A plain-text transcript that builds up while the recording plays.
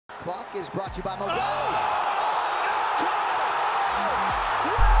clock is brought to you by Modelo.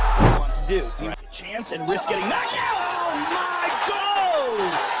 Want to do you have a chance and risk getting knocked out? Oh my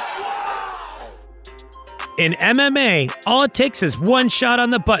God! In MMA, all it takes is one shot on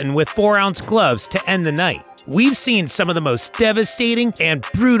the button with 4-ounce gloves to end the night. We've seen some of the most devastating and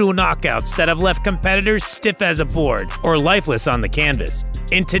brutal knockouts that have left competitors stiff as a board or lifeless on the canvas.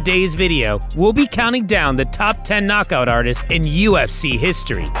 In today's video, we'll be counting down the top 10 knockout artists in UFC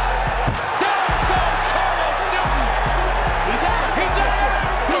history.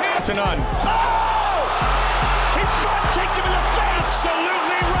 To none. He front kicked him in the face.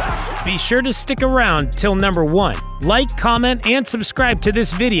 Absolutely rough. Be sure to stick around till number 1. Like, comment, and subscribe to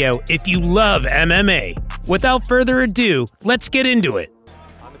this video if you love MMA. Without further ado, let's get into it.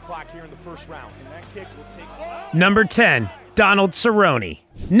 On the clock here in the first round, and that kick will take. Number 10, Donald Cerrone.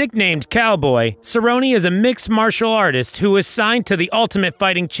 Nicknamed Cowboy, Cerrone is a mixed martial artist who was signed to the Ultimate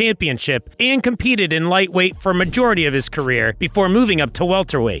Fighting Championship and competed in lightweight for a majority of his career before moving up to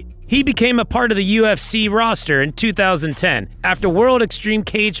welterweight. He became a part of the UFC roster in 2010 after World Extreme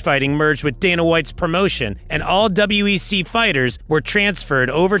Cage Fighting merged with Dana White's promotion and all WEC fighters were transferred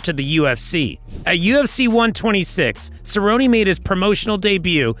over to the UFC. At UFC 126, Cerrone made his promotional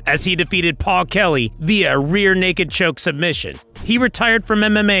debut as he defeated Paul Kelly via a rear naked choke submission. He retired from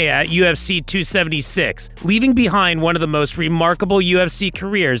MMA at UFC 276, leaving behind one of the most remarkable UFC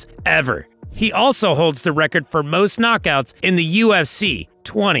careers ever. He also holds the record for most knockouts in the UFC,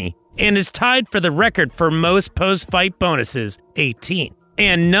 20, and is tied for the record for most post-fight bonuses, 18.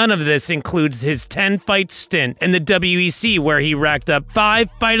 And none of this includes his 10-fight stint in the WEC where he racked up 5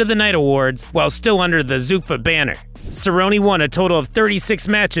 Fight of the Night awards while still under the Zuffa banner. Cerrone won a total of 36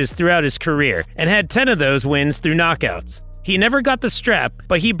 matches throughout his career and had 10 of those wins through knockouts. He never got the strap,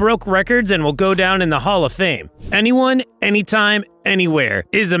 but he broke records and will go down in the Hall of Fame. Anyone, anytime, anywhere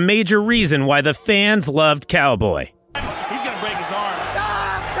is a major reason why the fans loved Cowboy. He's gonna break his arm.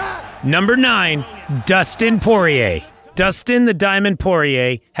 Number 9, Dustin Poirier. Dustin the Diamond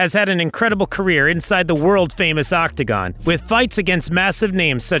Poirier has had an incredible career inside the world-famous octagon, with fights against massive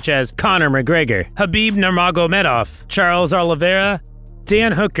names such as Conor McGregor, Khabib Nurmagomedov, Charles Oliveira,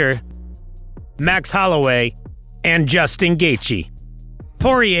 Dan Hooker, Max Holloway, and Justin Gaethje.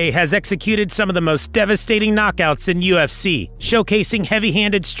 Poirier has executed some of the most devastating knockouts in UFC, showcasing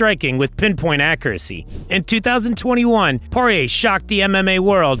heavy-handed striking with pinpoint accuracy. In 2021, Poirier shocked the MMA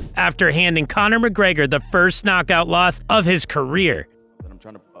world after handing Conor McGregor the first knockout loss of his career. I'm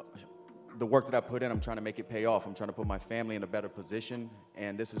trying to, the work that I put in, I'm trying to make it pay off. I'm trying to put my family in a better position,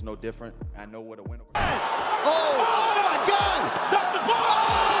 and this is no different. I know what a winner. Oh my God! Dustin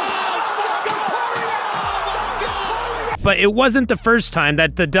But it wasn't the first time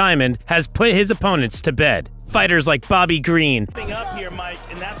that the Diamond has put his opponents to bed. Fighters like Bobby Green, Up here, Mike,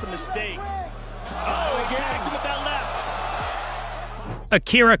 and that's a mistake. Oh, he jacked him with that left.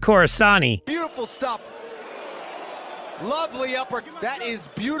 Akira Kurosani, Beautiful stuff. Lovely upper. That is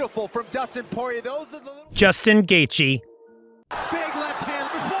beautiful from Dustin Poirier. Those are the little Justin Gaethje, big left hand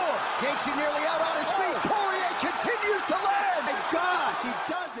before. Gaethje nearly out on his feet. Poirier continues to land. My gosh, he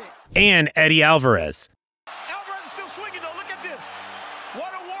does it. and Eddie Alvarez. Alvarez is still swinging though. Look at this.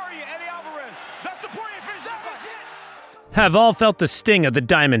 What a warrior, Eddie Alvarez. That's the Poirier finish. That was it. Have all felt the sting of the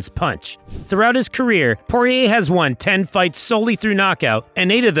Diamond's punch. Throughout his career, Poirier has won 10 fights solely through knockout,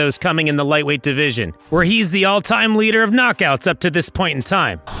 and 8 of those coming in the lightweight division, where he's the all-time leader of knockouts up to this point in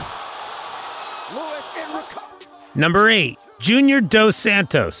time. Lewis in recovery. Number 8, Junior Dos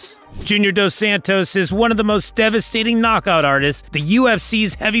Santos. Junior Dos Santos is one of the most devastating knockout artists the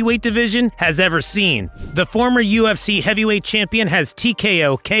UFC's heavyweight division has ever seen. The former UFC heavyweight champion has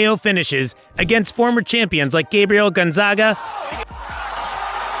TKO KO finishes against former champions like Gabriel Gonzaga,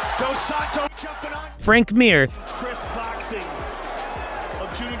 Dos Santos jumping on. Frank Mir, Chris boxing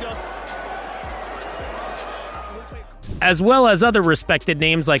of Junior Dos. as well as other respected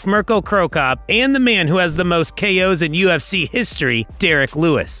names like Mirko Cro Cop and the man who has the most KOs in UFC history, Derek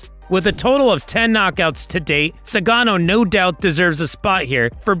Lewis. With a total of 10 knockouts to date, Sagano no doubt deserves a spot here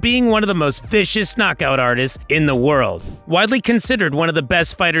for being one of the most vicious knockout artists in the world. Widely considered one of the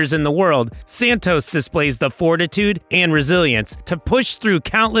best fighters in the world, Santos displays the fortitude and resilience to push through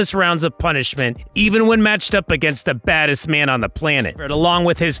countless rounds of punishment, even when matched up against the baddest man on the planet. Along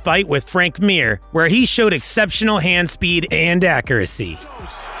with his fight with Frank Mir, where he showed exceptional hand speed and accuracy.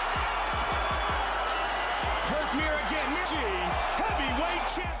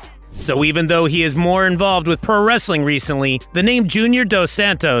 So even though he is more involved with pro wrestling recently, the name Junior Dos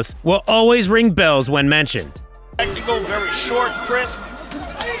Santos will always ring bells when mentioned. Technical, very short, crisp.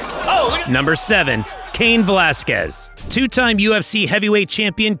 Oh, look at Number 7, Cain Velasquez. Two-time UFC heavyweight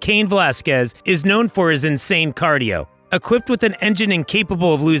champion Cain Velasquez is known for his insane cardio. Equipped with an engine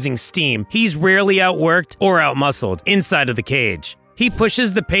incapable of losing steam, he's rarely outworked or outmuscled inside of the cage. He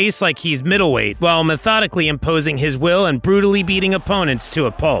pushes the pace like he's middleweight while methodically imposing his will and brutally beating opponents to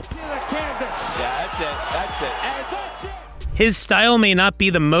a pulp. His style may not be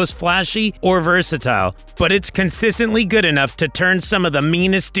the most flashy or versatile, but it's consistently good enough to turn some of the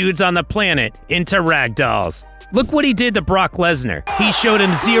meanest dudes on the planet into ragdolls. Look what he did to Brock Lesnar. He showed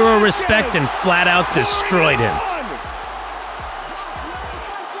him zero respect and flat out destroyed him.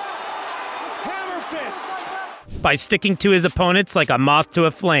 By sticking to his opponents like a moth to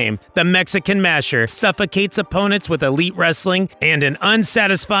a flame, the Mexican Masher suffocates opponents with elite wrestling and an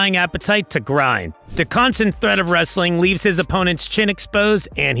unsatisfying appetite to grind. The constant threat of wrestling leaves his opponent's chin exposed,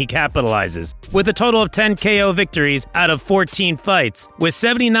 and he capitalizes. With a total of 10 KO victories out of 14 fights, with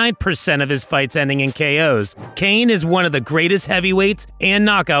 79% of his fights ending in KOs, Cain is one of the greatest heavyweights and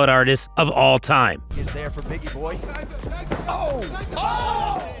knockout artists of all time. Is there for Biggie Boy.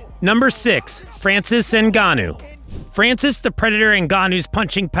 Oh! Number 6, Francis Ngannou. Francis the Predator Ngannou's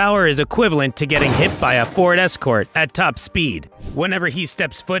punching power is equivalent to getting hit by a Ford Escort at top speed. Whenever he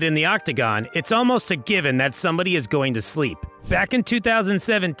steps foot in the octagon, it's almost a given that somebody is going to sleep. Back in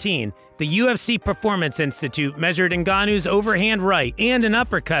 2017, the UFC Performance Institute measured Ngannou's overhand right and an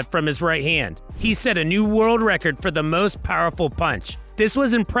uppercut from his right hand. He set a new world record for the most powerful punch. This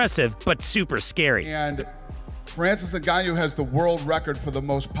was impressive, but super scary. And Francis Ngannou has the world record for the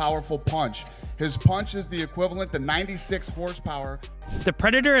most powerful punch. His punch is the equivalent to 96 horsepower. The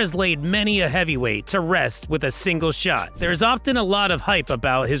Predator has laid many a heavyweight to rest with a single shot. There's often a lot of hype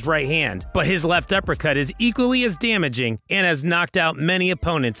about his right hand, but his left uppercut is equally as damaging and has knocked out many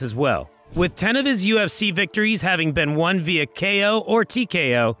opponents as well. With 10 of his UFC victories having been won via KO or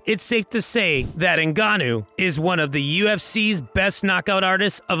TKO, it's safe to say that Ngannou is one of the UFC's best knockout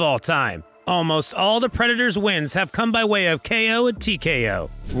artists of all time. Almost all the Predator's wins have come by way of KO and TKO.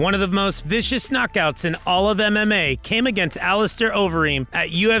 One of the most vicious knockouts in all of MMA came against Alistair Overeem at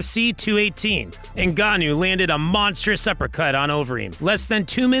UFC 218. Ngannou landed a monstrous uppercut on Overeem less than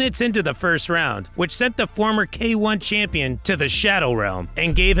 2 minutes into the first round, which sent the former K1 champion to the Shadow Realm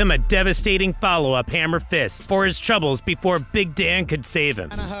and gave him a devastating follow-up hammer fist for his troubles before Big Dan could save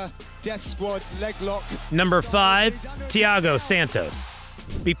him. Death Squad leg lock. Number 5, Thiago Santos.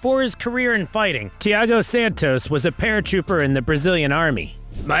 Before his career in fighting, Thiago Santos was a paratrooper in the Brazilian army.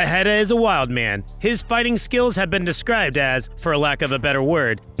 Maheda is a wild man. His fighting skills have been described as, for lack of a better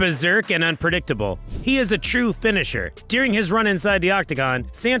word, berserk and unpredictable. He is a true finisher. During his run inside the octagon,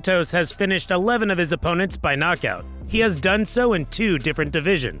 Santos has finished 11 of his opponents by knockout. He has done so in 2 different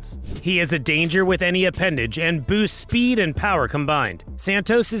divisions. He is a danger with any appendage and boosts speed and power combined.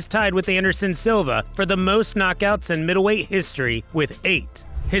 Santos is tied with Anderson Silva for the most knockouts in middleweight history with 8.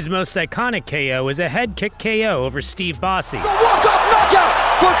 His most iconic KO is a head kick KO over Steve Bossie. The walk-off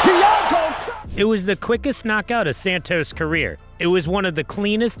knockout for Thiago. It was the quickest knockout of Santos' career. It was one of the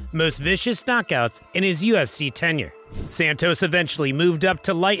cleanest, most vicious knockouts in his UFC tenure. Santos eventually moved up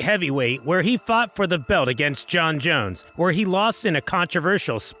to light heavyweight, where he fought for the belt against John Jones, where he lost in a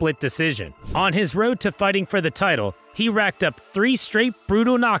controversial split decision. On his road to fighting for the title, he racked up 3 straight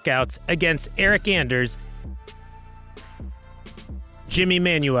brutal knockouts against Eric Anders, Jimmy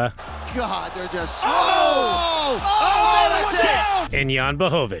Manuwa, God, they're just slow. That's it. and Jan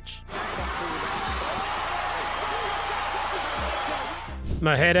Blachowicz.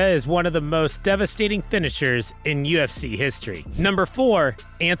 Maheda is one of the most devastating finishers in UFC history. Number 4,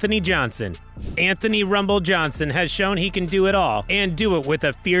 Anthony Johnson. Anthony Rumble Johnson has shown he can do it all, and do it with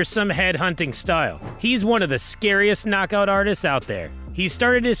a fearsome head-hunting style. He's one of the scariest knockout artists out there. He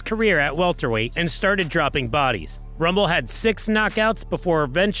started his career at welterweight and started dropping bodies. Rumble had 6 knockouts before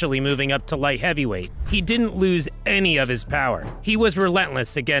eventually moving up to light heavyweight. He didn't lose any of his power. He was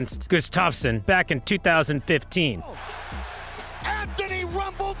relentless against Gustafsson back in 2015. Anthony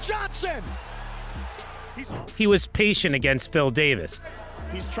Rumble Johnson. He was patient against Phil Davis.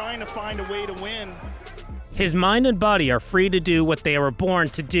 He's trying to find a way to win. His mind and body are free to do what they were born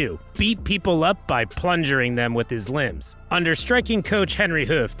to do, beat people up by plunging them with his limbs. Under striking coach Henry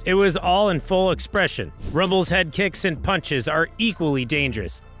Hooft, it was all in full expression. Rumble's head kicks and punches are equally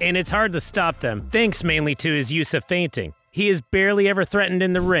dangerous, and it's hard to stop them, thanks mainly to his use of feinting. He is barely ever threatened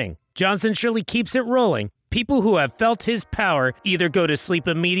in the ring. Johnson surely keeps it rolling. People who have felt his power either go to sleep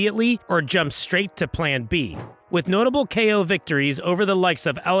immediately or jump straight to plan B. With notable KO victories over the likes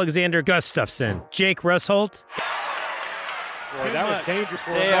of Alexander Gustafsson, Jake Rusholt, Boy, that was dangerous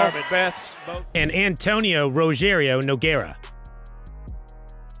for a moment. Beth's and Antonio Rogerio Nogueira.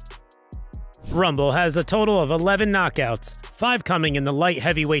 Rumble has a total of 11 knockouts, 5 coming in the light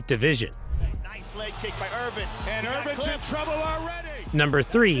heavyweight division. Nice leg kick by Irvin. And Irvin's in trouble already. Number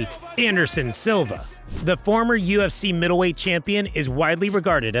 3, Anderson Silva. The former UFC middleweight champion is widely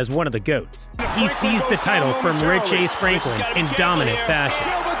regarded as one of the GOATs. He seized the title from Rich Ace Franklin in dominant fashion.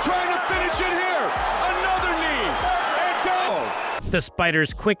 Silva trying to finish it here. Another knee. And down. The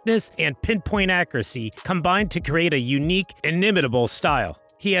Spider's quickness and pinpoint accuracy combined to create a unique, inimitable style.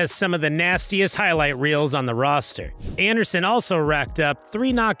 He has some of the nastiest highlight reels on the roster. Anderson also racked up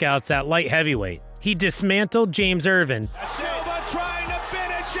 3 knockouts at light heavyweight. He dismantled James Irvin. Silva trying to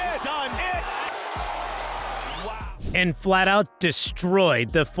finish it. Done it. Wow. And flat out destroyed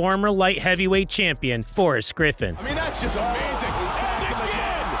the former light heavyweight champion, Forrest Griffin. I mean, that's just amazing. And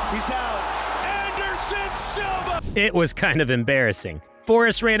again. He's out. Anderson Silva. It was kind of embarrassing.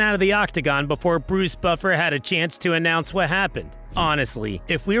 Forrest ran out of the octagon before Bruce Buffer had a chance to announce what happened. Honestly,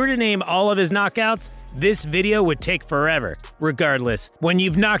 if we were to name all of his knockouts, this video would take forever. Regardless, when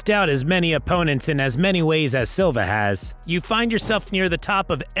you've knocked out as many opponents in as many ways as Silva has, you find yourself near the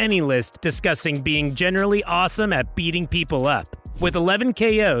top of any list discussing being generally awesome at beating people up. With 11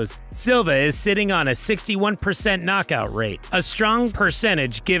 KOs, Silva is sitting on a 61% knockout rate, a strong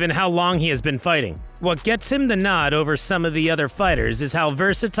percentage given how long he has been fighting. What gets him the nod over some of the other fighters is how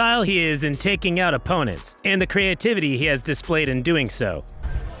versatile he is in taking out opponents, and the creativity he has displayed in doing so.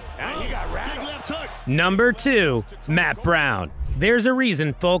 And he got rattled. Left hook. Number 2, Matt Brown. There's a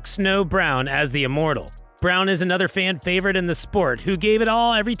reason folks know Brown as the Immortal. Brown is another fan favorite in the sport who gave it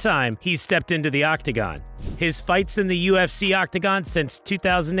all every time he stepped into the octagon. His fights in the UFC octagon since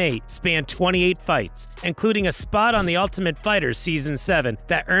 2008 span 28 fights, including a spot on The Ultimate Fighter Season 7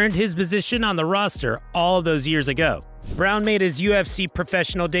 that earned his position on the roster all of those years ago. Brown made his UFC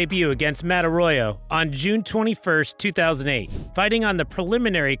professional debut against Matt Arroyo on June 21, 2008, fighting on the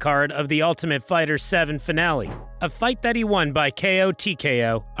preliminary card of the Ultimate Fighter 7 finale, a fight that he won by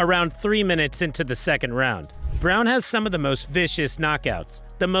KO/TKO around 3 minutes into the second round. Brown has some of the most vicious knockouts.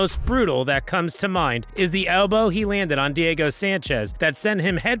 The most brutal that comes to mind is the elbow he landed on Diego Sanchez that sent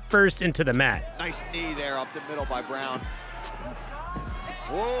him headfirst into the mat. Nice knee there up the middle by Brown.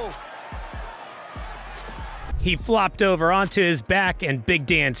 Whoa. He flopped over onto his back and Big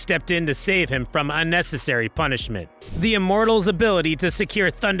Dan stepped in to save him from unnecessary punishment. The Immortal's ability to secure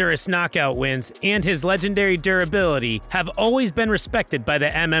thunderous knockout wins and his legendary durability have always been respected by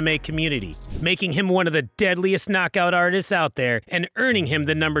the MMA community, making him one of the deadliest knockout artists out there and earning him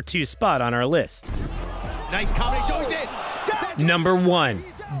the number 2 spot on our list. Nice combination. Oh, he's in. Number 1,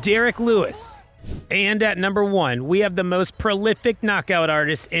 Derek Lewis. And at number 1, we have the most prolific knockout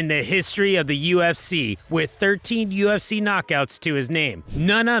artist in the history of the UFC, with 13 UFC knockouts to his name,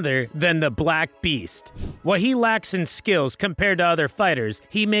 none other than the Black Beast. What he lacks in skills compared to other fighters,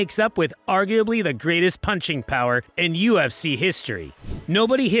 he makes up with arguably the greatest punching power in UFC history.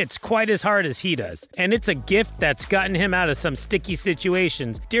 Nobody hits quite as hard as he does, and it's a gift that's gotten him out of some sticky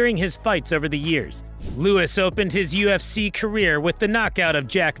situations during his fights over the years. Lewis opened his UFC career with the knockout of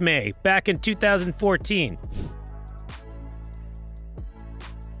Jack May back in 2014.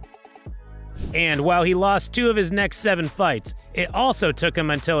 And while he lost 2 of his next 7 fights, it also took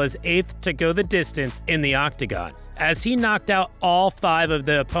him until his 8th to go the distance in the octagon, as he knocked out all 5 of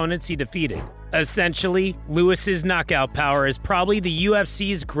the opponents he defeated. Essentially, Lewis's knockout power is probably the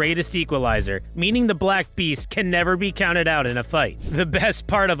UFC's greatest equalizer, meaning the Black Beast can never be counted out in a fight. The best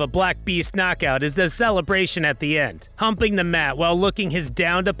part of a Black Beast knockout is the celebration at the end, humping the mat while looking his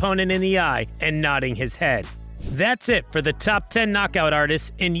downed opponent in the eye and nodding his head. That's it for the top 10 knockout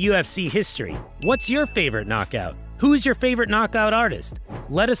artists in UFC history. What's your favorite knockout? Who's your favorite knockout artist?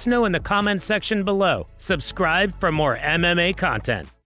 Let us know in the comments section below. Subscribe for more MMA content.